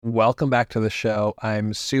Welcome back to the show.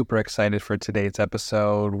 I'm super excited for today's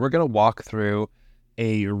episode. We're going to walk through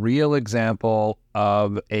a real example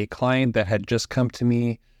of a client that had just come to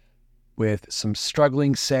me with some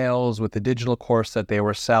struggling sales with the digital course that they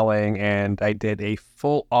were selling, and I did a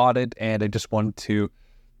full audit, and I just wanted to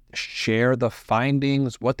share the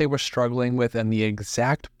findings, what they were struggling with, and the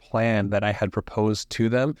exact plan that I had proposed to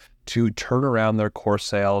them to turn around their course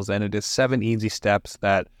sales. And it is 7 easy steps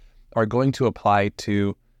that are going to apply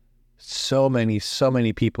to so many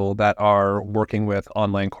people that are working with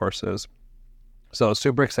online courses. So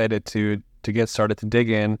super excited to get started, to dig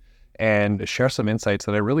in and share some insights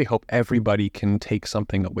that I really hope everybody can take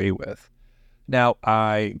something away with. Now,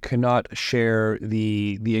 I cannot share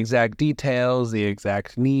the exact details, the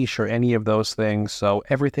exact niche, or any of those things. So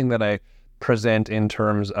everything that I present in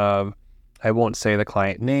terms of, I won't say the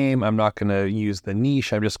client name, I'm not going to use the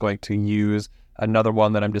niche, I'm just going to use another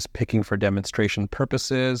one that I'm just picking for demonstration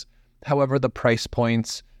purposes. However, the price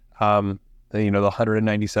points, the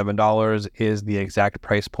 $197 is the exact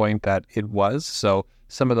price point that it was. So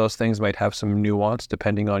some of those things might have some nuance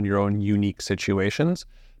depending on your own unique situations.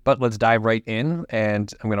 But let's dive right in,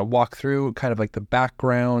 and I'm going to walk through kind of like the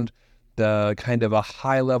background, the kind of a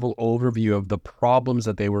high-level overview of the problems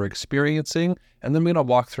that they were experiencing, and then I'm going to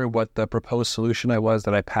walk through what the proposed solution was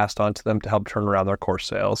that I passed on to them to help turn around their course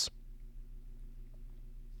sales.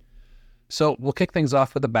 So we'll kick things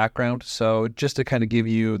off with the background. So just to kind of give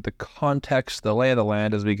you the context, the lay of the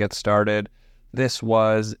land as we get started, this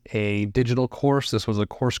was a digital course. This was a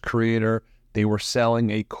course creator. They were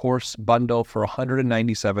selling a course bundle for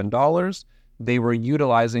 $197. They were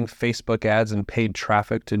utilizing Facebook ads and paid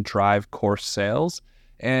traffic to drive course sales.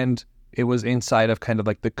 And it was inside of kind of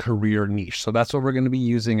like the career niche. So that's what we're going to be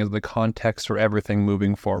using as the context for everything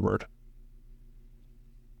moving forward.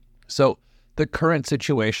 So the current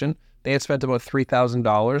situation, they had spent about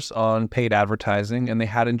 $3,000 on paid advertising and they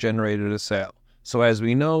hadn't generated a sale. So as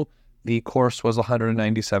we know, the course was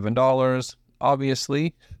 $197.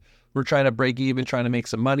 Obviously, we're trying to break even, trying to make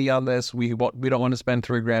some money on this. We don't want to spend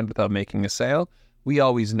 $3,000 without making a sale. We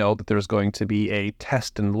always know that there's going to be a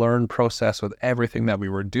test and learn process with everything that we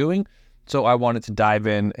were doing. So I wanted to dive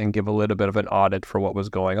in and give a little bit of an audit for what was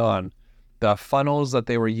going on. The funnels that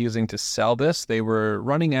they were using to sell this, they were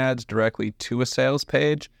running ads directly to a sales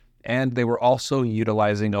page, and they were also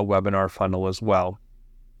utilizing a webinar funnel as well.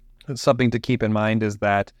 Something to keep in mind is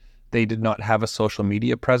that they did not have a social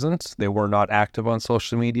media presence. They were not active on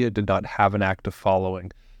social media, did not have an active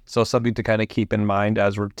following. So something to kind of keep in mind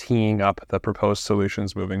as we're teeing up the proposed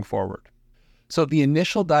solutions moving forward. So the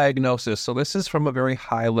initial diagnosis, so this is from a very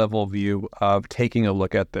high level view of taking a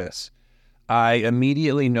look at this. I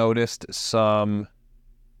immediately noticed some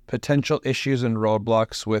potential issues and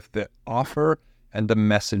roadblocks with the offer and the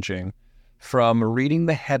messaging. From reading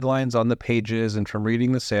the headlines on the pages and from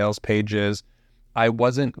reading the sales pages, I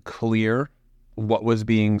wasn't clear what was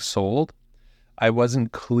being sold. I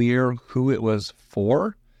wasn't clear who it was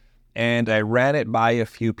for. And I ran it by a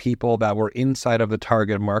few people that were inside of the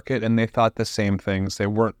target market, and they thought the same things. They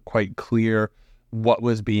weren't quite clear what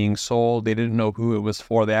was being sold. They didn't know who it was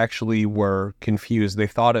for. They actually were confused. They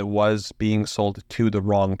thought it was being sold to the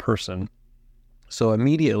wrong person. So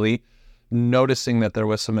immediately, noticing that there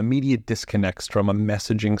was some immediate disconnects from a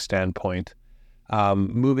messaging standpoint.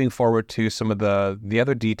 Moving forward to some of the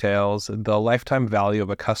other details, the lifetime value of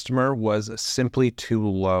a customer was simply too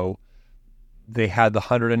low. They had the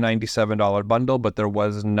 $197 bundle, but there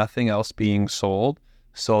was nothing else being sold.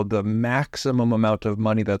 So the maximum amount of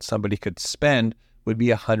money that somebody could spend would be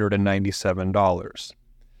 $197.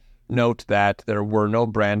 Note that there were no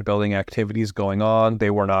brand building activities going on. They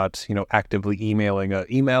were not, actively emailing an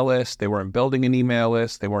email list. They weren't building an email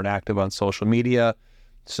list. They weren't active on social media.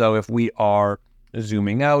 So if we are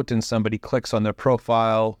zooming out and somebody clicks on their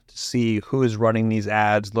profile to see who is running these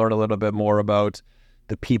ads, learn a little bit more about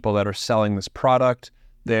the people that are selling this product,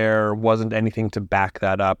 there wasn't anything to back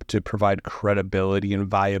that up to provide credibility and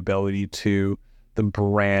viability to the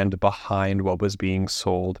brand behind what was being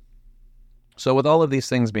sold. So with all of these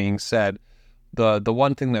things being said, the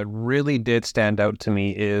one thing that really did stand out to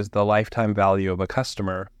me is the lifetime value of a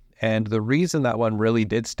customer. And the reason that one really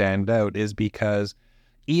did stand out is because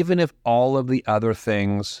even if all of the other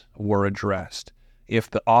things were addressed,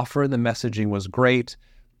 if the offer and the messaging was great,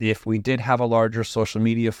 if we did have a larger social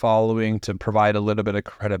media following to provide a little bit of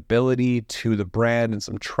credibility to the brand and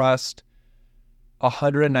some trust,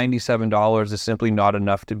 $197 is simply not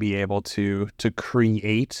enough to be able to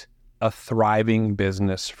create a thriving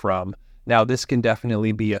business from. Now, this can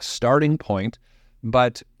definitely be a starting point,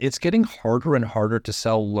 But it's getting harder and harder to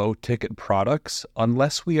sell low-ticket products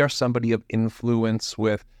unless we are somebody of influence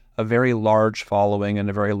with a very large following and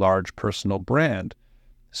a very large personal brand.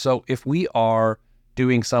 So if we are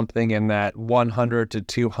doing something in that 100 to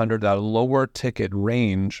 200, that lower ticket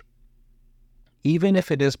range, even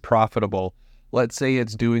if it is profitable, let's say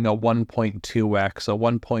it's doing a 1.2x, a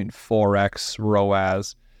 1.4x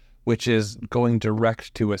ROAS, which is going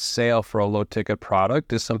direct to a sale for a low ticket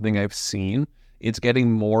product, is something I've seen. It's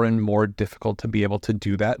getting more and more difficult to be able to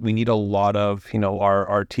do that. We need a lot of,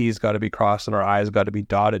 our T's got to be crossed and our I's got to be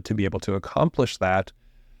dotted to be able to accomplish that.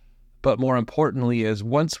 But more importantly is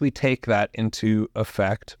once we take that into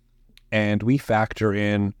effect and we factor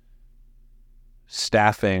in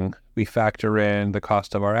staffing, we factor in the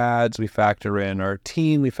cost of our ads, we factor in our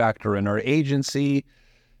team, we factor in our agency,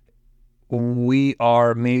 we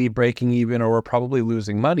are maybe breaking even or we're probably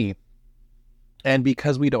losing money. And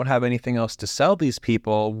because we don't have anything else to sell these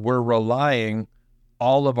people, we're relying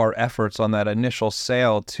all of our efforts on that initial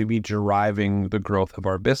sale to be driving the growth of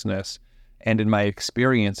our business. And in my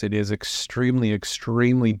experience, it is extremely,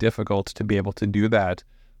 extremely difficult to be able to do that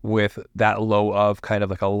with that low of kind of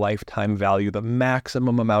like a lifetime value, the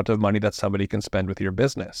maximum amount of money that somebody can spend with your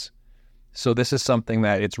business. So this is something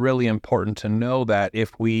that it's really important to know that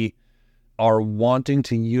if we are wanting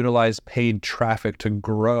to utilize paid traffic to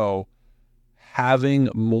grow, having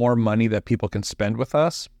more money that people can spend with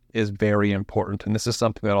us is very important. And this is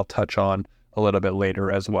something that I'll touch on a little bit later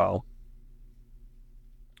as well.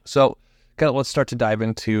 So let's start to dive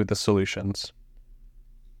into the solutions.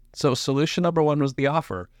 So solution number one was the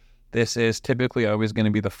offer. This is typically always going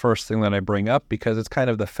to be the first thing that I bring up because it's kind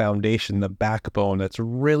of the foundation, the backbone that's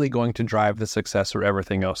really going to drive the success or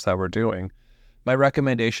everything else that we're doing. My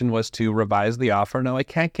recommendation was to revise the offer. Now, I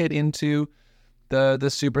can't get into the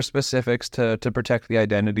super specifics to protect the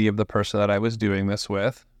identity of the person that I was doing this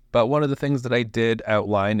with. But one of the things that I did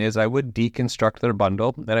outline is I would deconstruct their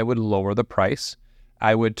bundle and I would lower the price.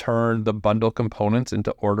 I would turn the bundle components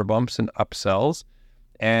into order bumps and upsells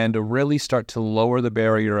and really start to lower the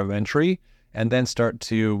barrier of entry and then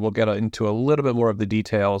we'll get into a little bit more of the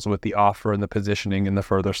details with the offer and the positioning in the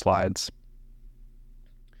further slides.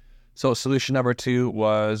 So solution number two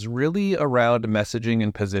was really around messaging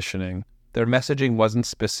and positioning. Their messaging wasn't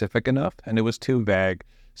specific enough and it was too vague.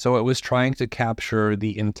 So it was trying to capture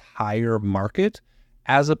the entire market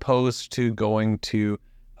as opposed to going to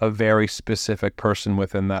a very specific person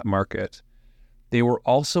within that market. They were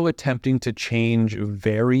also attempting to change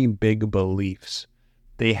very big beliefs.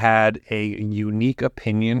 They had a unique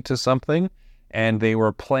opinion to something and they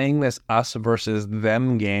were playing this us versus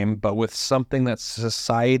them game, but with something that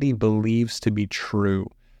society believes to be true.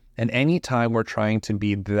 And anytime we're trying to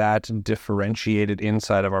be that differentiated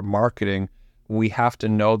inside of our marketing, we have to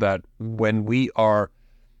know that when we are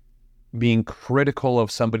being critical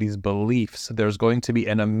of somebody's beliefs, there's going to be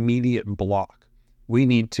an immediate block. We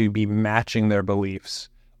need to be matching their beliefs,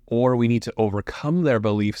 or we need to overcome their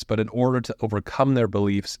beliefs. But in order to overcome their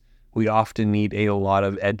beliefs, we often need a lot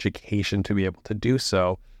of education to be able to do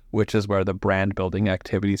so, which is where the brand building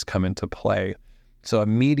activities come into play. So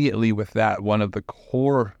immediately with that, one of the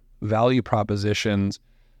core value propositions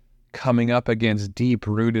coming up against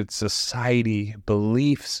deep-rooted society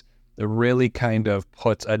beliefs that really kind of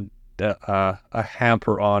puts a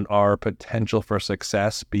hamper on our potential for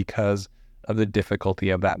success because of the difficulty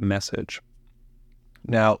of that message.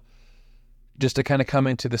 Now, just to kind of come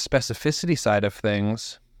into the specificity side of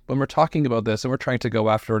things, when we're talking about this and we're trying to go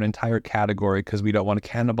after an entire category because we don't want to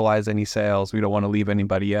cannibalize any sales, we don't want to leave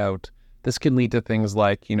anybody out, this can lead to things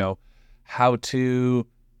like, how to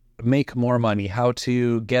make more money, how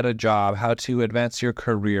to get a job, how to advance your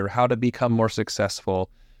career, how to become more successful.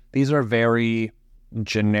 These are very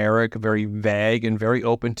generic, very vague, and very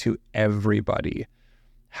open to everybody.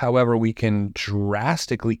 However, we can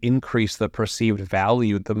drastically increase the perceived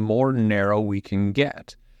value the more narrow we can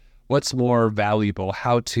get. What's more valuable,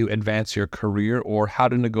 how to advance your career or how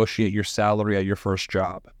to negotiate your salary at your first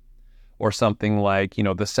job? Or something like,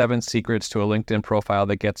 the 7 secrets to a LinkedIn profile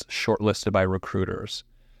that gets shortlisted by recruiters.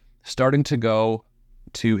 Starting to go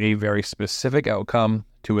to a very specific outcome,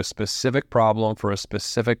 to a specific problem for a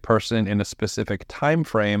specific person in a specific time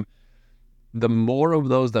frame, the more of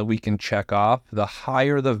those that we can check off, the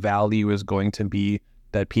higher the value is going to be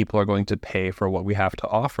that people are going to pay for what we have to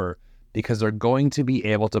offer, because they're going to be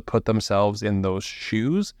able to put themselves in those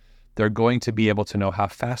shoes. They're going to be able to know how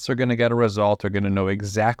fast they're going to get a result. They're going to know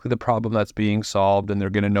exactly the problem that's being solved, and they're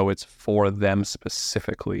going to know it's for them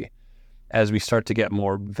specifically. As we start to get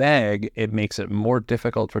more vague, it makes it more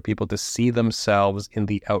difficult for people to see themselves in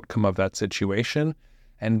the outcome of that situation.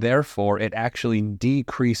 and therefore it actually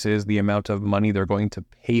decreases the amount of money they're going to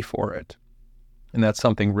pay for it. And that's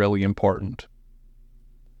something really important.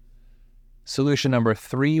 Solution number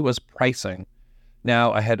 3 was pricing.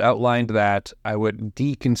 Now, I had outlined that I would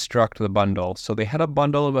deconstruct the bundle. So they had a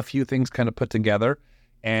bundle of a few things kind of put together,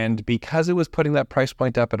 and because it was putting that price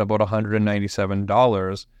point up at about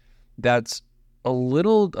 $197, that's a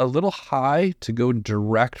little high to go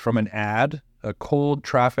direct from an ad, a cold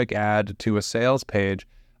traffic ad, to a sales page.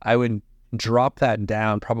 I would drop that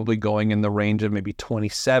down, probably going in the range of maybe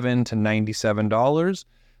 $27 to $97.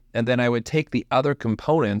 And then I would take the other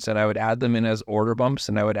components and I would add them in as order bumps,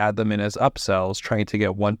 and I would add them in as upsells, trying to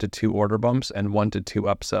get 1 to 2 order bumps and 1 to 2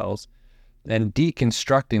 upsells. And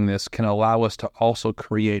deconstructing this can allow us to also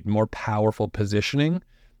create more powerful positioning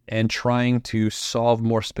and trying to solve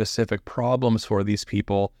more specific problems for these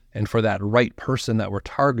people. And for that right person that we're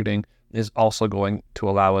targeting is also going to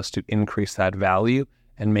allow us to increase that value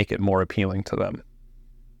and make it more appealing to them.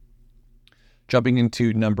 Jumping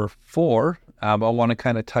into number 4, I want to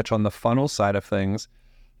kind of touch on the funnel side of things.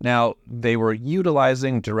 Now, they were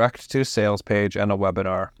utilizing direct to sales page and a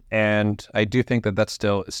webinar, and I do think that that's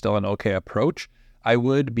still an okay approach. I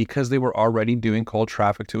would, because they were already doing cold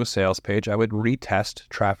traffic to a sales page, I would retest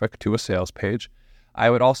traffic to a sales page.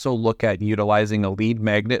 I would also look at utilizing a lead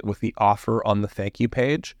magnet with the offer on the thank you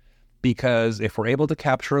page, because if we're able to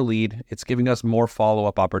capture a lead, it's giving us more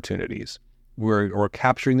follow-up opportunities. We're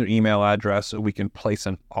capturing their email address so we can place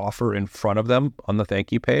an offer in front of them on the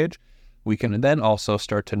thank you page. We can then also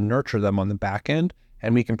start to nurture them on the back end,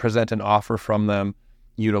 and we can present an offer from them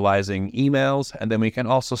utilizing emails, and then we can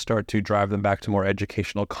also start to drive them back to more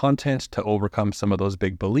educational content to overcome some of those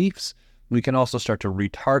big beliefs. We can also start to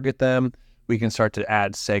retarget them. We can start to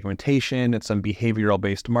add segmentation and some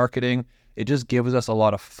behavioral-based marketing. It just gives us a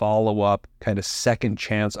lot of follow-up, kind of second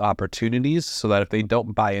chance opportunities, so that if they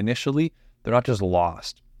don't buy initially, they're not just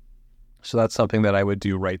lost. So that's something that I would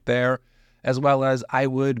do right there, as well as I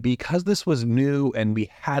would, because this was new and we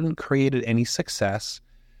hadn't created any success,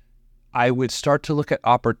 I would start to look at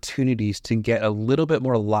opportunities to get a little bit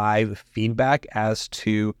more live feedback as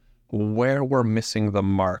to where we're missing the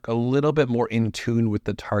mark, a little bit more in tune with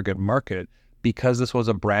the target market. Because this was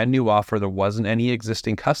a brand new offer, there wasn't any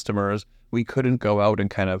existing customers, we couldn't go out and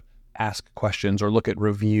kind of ask questions or look at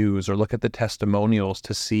reviews or look at the testimonials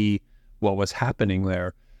to see what was happening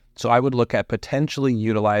there. So I would look at potentially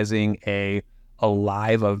utilizing a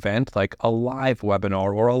live event, like a live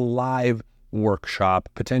webinar or a live workshop,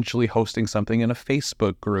 potentially hosting something in a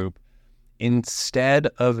Facebook group, instead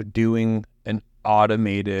of doing an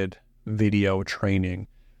automated video training.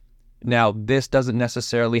 Now, this doesn't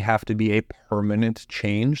necessarily have to be a permanent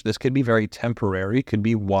change. This could be very temporary, could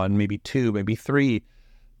be 1, maybe 2, maybe 3,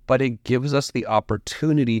 but it gives us the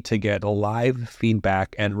opportunity to get live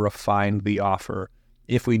feedback and refine the offer.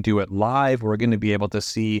 If we do it live, we're going to be able to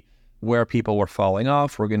see where people were falling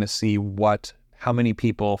off. We're going to see how many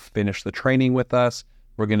people finished the training with us.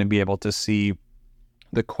 We're going to be able to see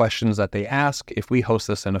the questions that they ask. If we host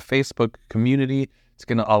this in a Facebook community, it's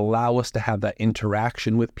going to allow us to have that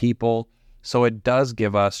interaction with people. So it does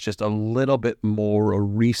give us just a little bit more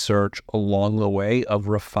research along the way of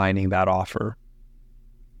refining that offer.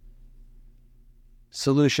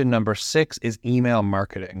 Solution number 6 is email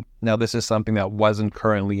marketing. Now, this is something that wasn't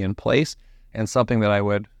currently in place and something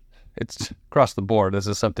that it's across the board. This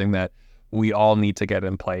is something that we all need to get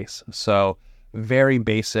in place. So very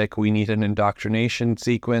basic. We need an indoctrination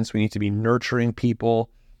sequence. We need to be nurturing people,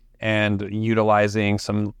 and utilizing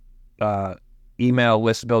some email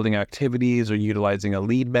list building activities or utilizing a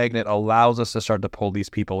lead magnet allows us to start to pull these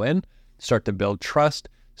people in, start to build trust,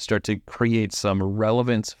 start to create some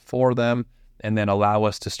relevance for them, and then allow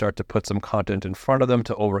us to start to put some content in front of them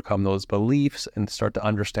to overcome those beliefs and start to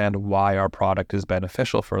understand why our product is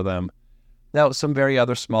beneficial for them. Now, some very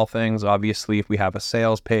other small things, obviously, if we have a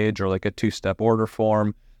sales page or like a 2-step order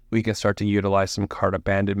form, we can start to utilize some cart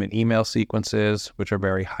abandonment email sequences, which are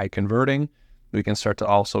very high converting. We can start to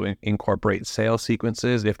also incorporate sales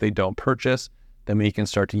sequences. If they don't purchase, then we can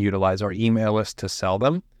start to utilize our email list to sell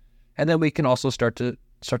them. And then we can also start to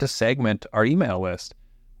segment our email list.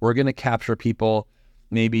 We're going to capture people.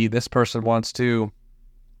 Maybe this person wants to,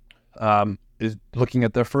 is looking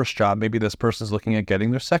at their first job. Maybe this person's looking at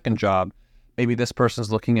getting their second job. Maybe this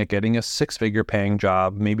person's looking at getting a 6-figure paying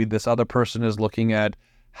job. Maybe this other person is looking at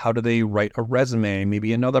how do they write a resume.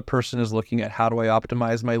 Maybe another person is looking at how do I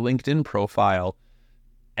optimize my LinkedIn profile.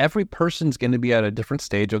 Every person's going to be at a different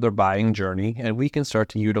stage of their buying journey, and we can start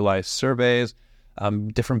to utilize surveys,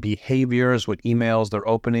 different behaviors, what emails they're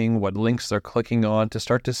opening, what links they're clicking on, to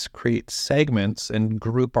start to create segments and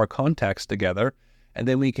group our contacts together And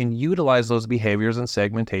then we can utilize those behaviors and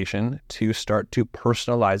segmentation to start to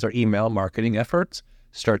personalize our email marketing efforts,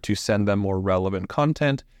 start to send them more relevant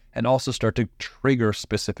content, and also start to trigger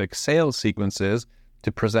specific sales sequences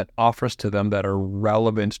to present offers to them that are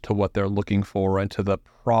relevant to what they're looking for and to the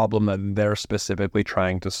problem that they're specifically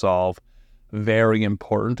trying to solve. Very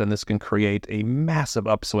important, and this can create a massive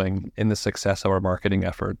upswing in the success of our marketing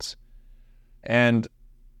efforts. And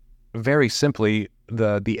very simply,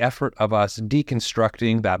 the effort of us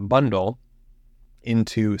deconstructing that bundle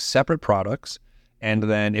into separate products, and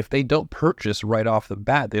then if they don't purchase right off the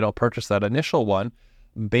bat, they don't purchase that initial one,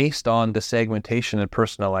 based on the segmentation and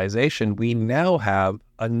personalization, we now have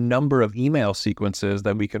a number of email sequences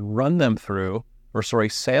that we can run them through,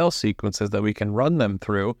 sales sequences that we can run them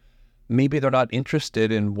through. Maybe they're not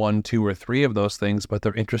interested in 1, 2, or 3 of those things, but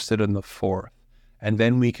they're interested in the 4th. And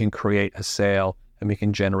then we can create a sale and we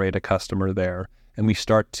can generate a customer there. And we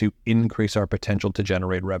start to increase our potential to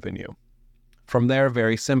generate revenue. From there,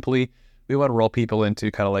 very simply, we want to roll people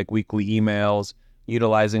into kind of like weekly emails,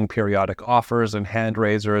 utilizing periodic offers and hand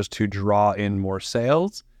raisers to draw in more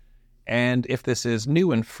sales. And if this is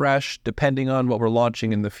new and fresh, depending on what we're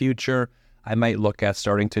launching in the future, I might look at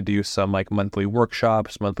starting to do some like monthly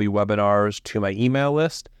workshops, monthly webinars to my email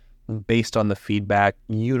list based on the feedback,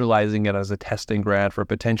 utilizing it as a testing ground for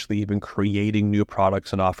potentially even creating new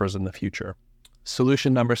products and offers in the future.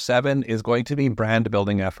 Solution number 7 is going to be brand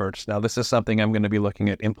building efforts. Now, this is something I'm going to be looking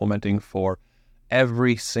at implementing for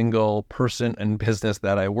every single person and business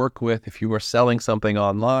that I work with. If you are selling something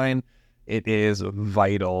online, it is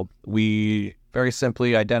vital. We very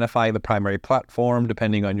simply identify the primary platform,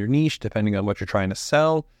 depending on your niche, depending on what you're trying to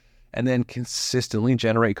sell, and then consistently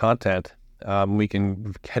generate content. We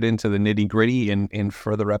can get into the nitty gritty in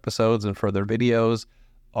further episodes and further videos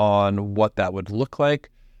on what that would look like.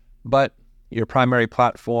 But your primary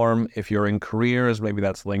platform, if you're in careers, maybe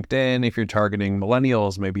that's LinkedIn. If you're targeting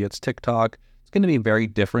millennials, maybe it's TikTok. It's going to be very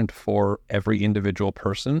different for every individual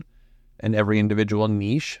person and every individual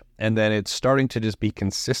niche. And then it's starting to just be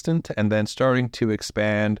consistent and then starting to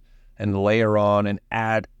expand and layer on and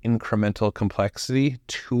add incremental complexity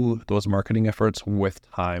to those marketing efforts with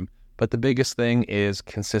time. But the biggest thing is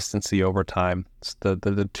consistency over time. It's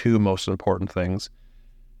the 2 most important things.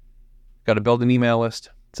 Got to build an email list.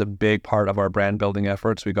 It's a big part of our brand building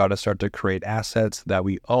efforts. We got to start to create assets that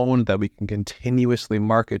we own, that we can continuously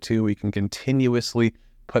market to. We can continuously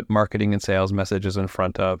put marketing and sales messages in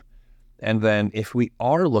front of. And then if we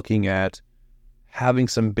are looking at having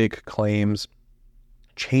some big claims,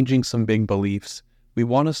 changing some big beliefs, we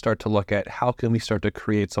want to start to look at how can we start to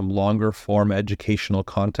create some longer form educational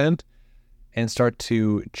content and start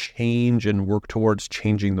to change and work towards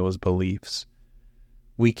changing those beliefs.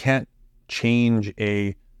 We can't change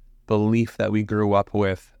a belief that we grew up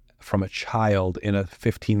with from a child in a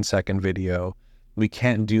 15-second video. We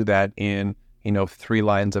can't do that in, 3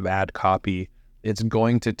 lines of ad copy. It's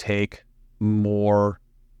going to take more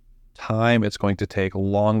time. It's going to take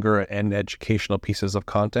longer and educational pieces of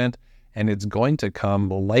content, and it's going to come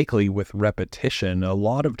likely with repetition. A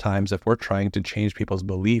lot of times, if we're trying to change people's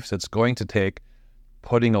beliefs, it's going to take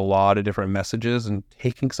putting a lot of different messages and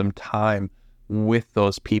taking some time with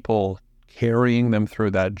those people, carrying them through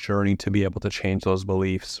that journey to be able to change those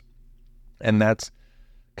beliefs. And that's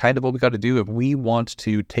kind of what we got to do if we want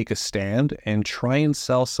to take a stand and try and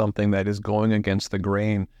sell something that is going against the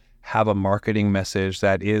grain, have a marketing message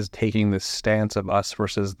that is taking the stance of us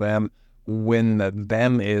versus them, when the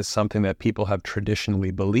them is something that people have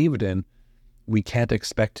traditionally believed in. We can't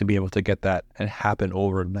expect to be able to get that and happen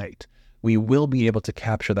overnight. We will be able to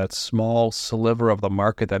capture that small sliver of the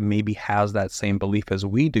market that maybe has that same belief as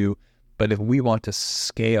we do. But if we want to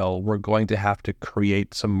scale, we're going to have to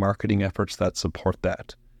create some marketing efforts that support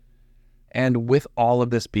that. And with all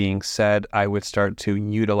of this being said, I would start to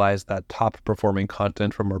utilize that top performing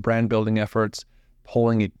content from our brand building efforts,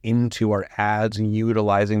 pulling it into our ads and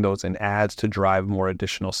utilizing those in ads to drive more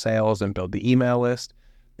additional sales and build the email list,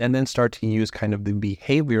 and then start to use kind of the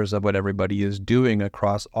behaviors of what everybody is doing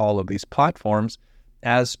across all of these platforms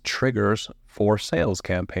as triggers for sales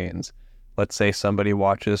campaigns. Let's say somebody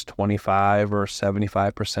watches 25 or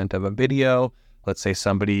 75% of a video. Let's say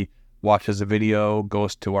somebody watches a video,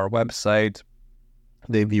 goes to our website,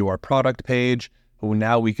 they view our product page.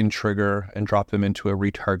 Now we can trigger and drop them into a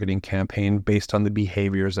retargeting campaign based on the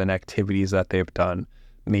behaviors and activities that they've done.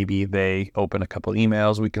 Maybe they open a couple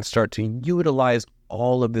emails. We can start to utilize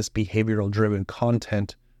all of this behavioral driven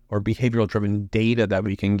content or behavioral driven data that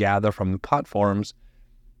we can gather from the platforms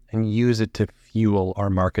and use it to fuel our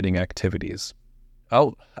marketing activities.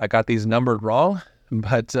 Oh, I got these numbered wrong,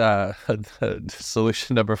 but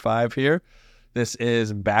solution number 5 here. This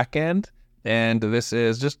is back end, and this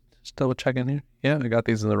is just double checking here. Yeah, I got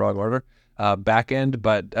these in the wrong order. Back end,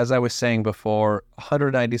 but as I was saying before,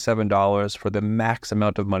 $197 for the max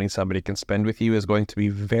amount of money somebody can spend with you is going to be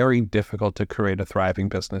very difficult to create a thriving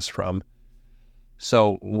business from.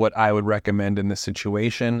 So what I would recommend in this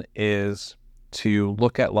situation is to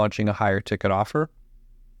look at launching a higher ticket offer,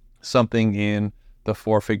 something in the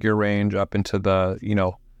 4-figure range up into the,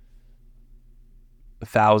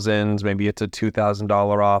 thousands. Maybe it's a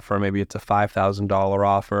 $2,000 offer, maybe it's a $5,000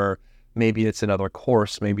 offer, maybe it's another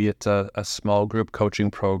course, maybe it's a small group coaching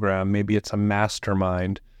program, maybe it's a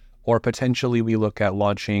mastermind, or potentially we look at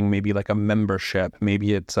launching maybe like a membership,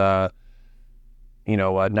 maybe it's a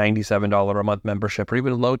 $97 a month membership, or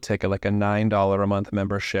even low ticket, like a $9 a month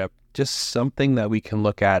membership, just something that we can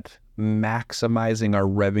look at maximizing our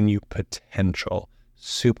revenue potential.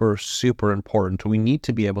 Super, super important. We need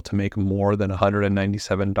to be able to make more than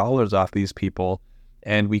 $197 off these people,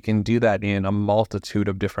 and we can do that in a multitude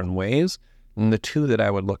of different ways. And the two that I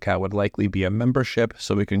would look at would likely be a membership,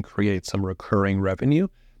 so we can create some recurring revenue,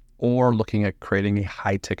 or looking at creating a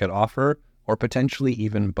high ticket offer, or potentially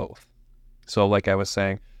even both. So like I was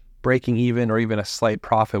saying, breaking even or even a slight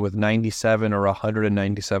profit with $97 or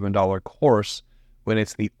 $197 course, when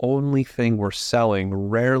it's the only thing we're selling,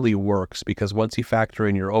 rarely works, because once you factor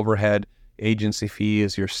in your overhead, agency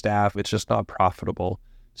fees, your staff, it's just not profitable.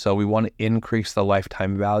 So we want to increase the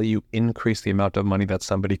lifetime value, increase the amount of money that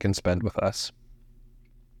somebody can spend with us.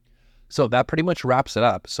 So that pretty much wraps it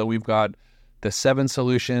up. So we've got the 7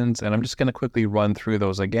 solutions, and I'm just going to quickly run through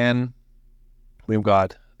those again. We've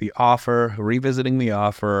got the offer, revisiting the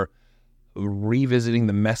offer, revisiting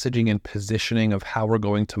the messaging and positioning of how we're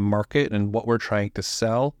going to market and what we're trying to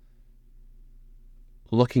sell,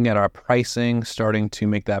 looking at our pricing, starting to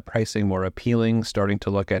make that pricing more appealing, starting to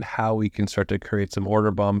look at how we can start to create some order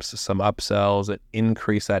bumps, some upsells, and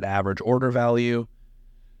increase that average order value,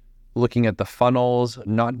 looking at the funnels,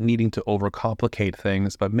 not needing to overcomplicate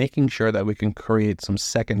things, but making sure that we can create some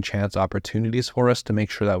second chance opportunities for us to make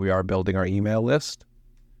sure that we are building our email list,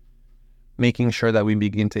 making sure that we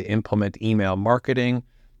begin to implement email marketing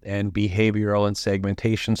and behavioral and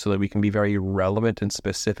segmentation so that we can be very relevant and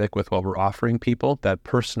specific with what we're offering people. That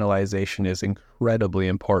personalization is incredibly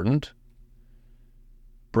important.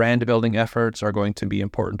 Brand building efforts are going to be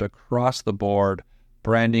important across the board.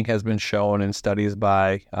 Branding has been shown in studies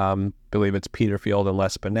by, I believe it's Peterfield and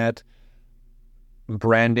Les Binet.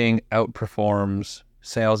 Branding outperforms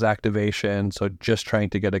sales activation, so just trying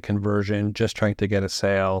to get a conversion, just trying to get a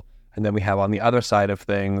sale. And then we have on the other side of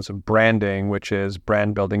things, branding, which is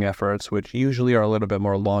brand building efforts, which usually are a little bit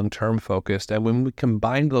more long-term focused. And when we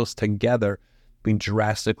combine those together, we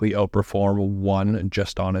drastically outperform one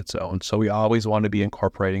just on its own. So we always want to be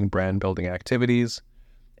incorporating brand building activities.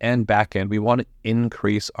 And back end, we want to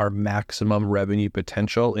increase our maximum revenue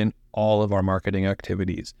potential in all of our marketing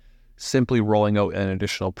activities. Simply rolling out an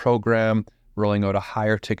additional program, rolling out a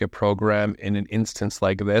higher ticket program in an instance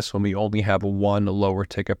like this, when we only have one lower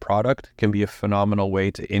ticket product, can be a phenomenal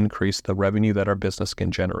way to increase the revenue that our business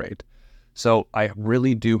can generate. So I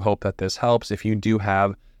really do hope that this helps. If you do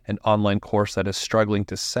have an online course that is struggling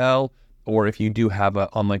to sell, or if you do have an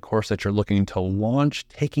online course that you're looking to launch,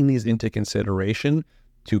 taking these into consideration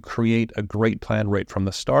to create a great plan right from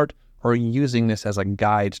the start, or using this as a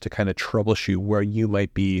guide to kind of troubleshoot where you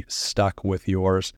might be stuck with yours,